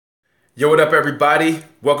Yo, what up, everybody?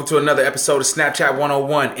 Welcome to another episode of Snapchat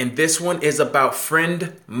 101, and this one is about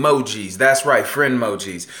FRIENDMOJIS. That's right,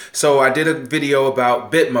 FRIENDMOJIs. So I did a video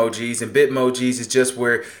about Bitmojis, and Bitmojis is just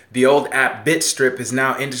where the old app Bitstrip is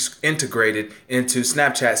now integrated into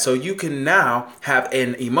Snapchat, so you can now have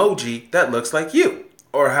an emoji that looks like you,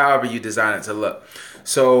 or however you design it to look.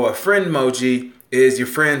 So a FRIENDMOJI is your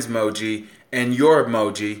friend's emoji, and your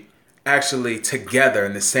emoji actually together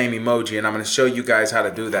in the same emoji, and I'm going to show you guys how to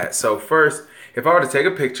do that. So first, if I were to take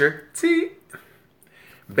a picture, see,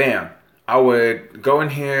 bam, I would go in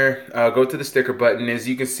here, go to the sticker button. As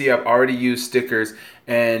you can see, I've already used stickers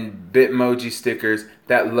and Bitmoji stickers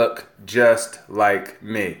that look just like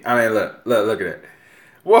me. I mean, look at it.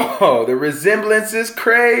 Whoa, the resemblance is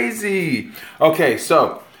crazy. Okay,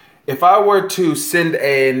 so if I were to send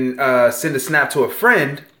a snap to a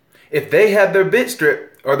friend, if they had their Bitstrip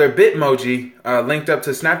or their Bitmoji linked up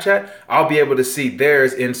to Snapchat, I'll be able to see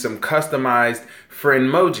theirs in some customized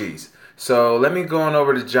FRIENDMOJIs. So let me go on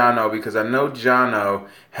over to Jono, because I know Jono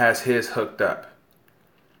has his hooked up.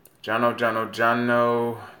 Jono.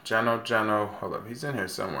 Hold up, he's in here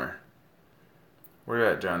somewhere. Where you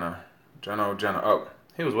at, Jono? Jono. Oh,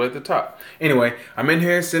 he was way at the top. Anyway, I'm in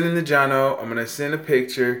here sending to Jono. I'm going to send a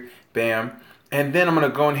picture. Bam. And then I'm going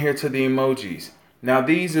to go in here to the emojis. Now,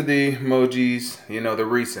 these are the emojis, you know, the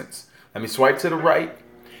recents. Let me swipe to the right,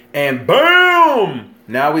 and boom!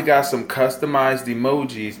 Now we got some customized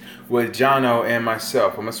emojis with Jono and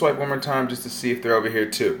myself. I'm going to swipe one more time just to see if they're over here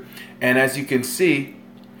too. And as you can see,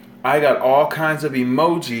 I got all kinds of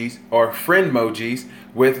emojis, or FRIENDMOJIs,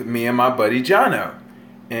 with me and my buddy Jono.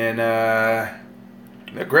 And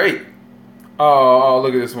they're great. Oh,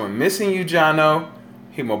 look at this one. Missing you, Jono.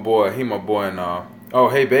 He my boy and all. Oh,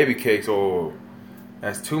 hey, baby cakes. Oh,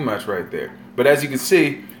 that's too much right there. But as you can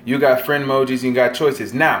see, you got FRIENDMOJIs and you got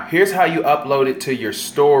choices. Now, here's how you upload it to your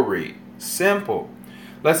story. Simple.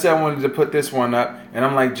 Let's say I wanted to put this one up, and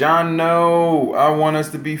I'm like, John, no, I want us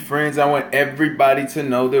to be friends. I want everybody to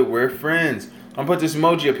know that we're friends. I'm gonna put this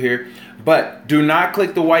emoji up here, but do not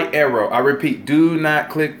click the white arrow. I repeat, do not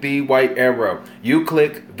click the white arrow. You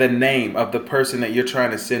click the name of the person that you're trying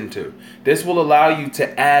to send to. This will allow you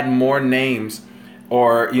to add more names.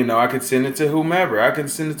 Or, you know, I could send it to whomever. I can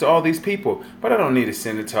send it to all these people. But I don't need to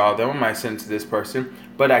send it to all of them. I might send it to this person.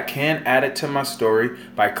 But I can add it to my story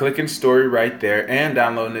by clicking story right there and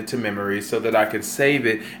downloading it to memory so that I can save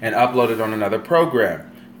it and upload it on another program.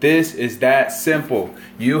 This is that simple.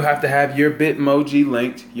 You have to have your Bitmoji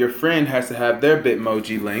linked. Your friend has to have their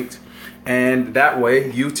Bitmoji linked. And that way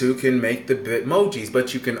you two can make the Bitmojis.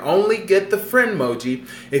 But you can only get the FRIENDMOJI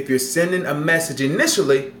if you're sending a message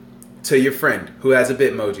initially to your friend who has a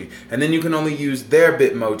Bitmoji, and then you can only use their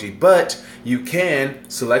Bitmoji, but you can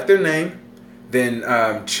select their name, then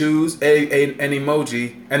choose an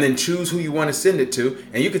emoji, and then choose who you want to send it to,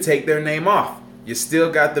 and you can take their name off. You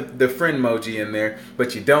still got the FRIENDMOJI in there,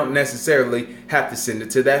 but you don't necessarily have to send it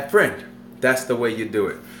to that friend. That's the way you do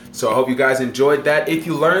it. So I hope you guys enjoyed that. If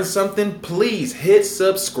you learned something, please hit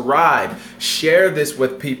subscribe. Share this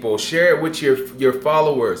with people. Share it with your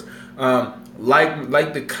followers.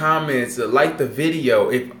 Like the comments, like the video.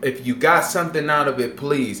 If you got something out of it,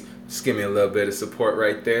 please just give me a little bit of support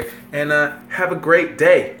right there. And have a great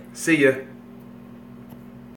day. See ya.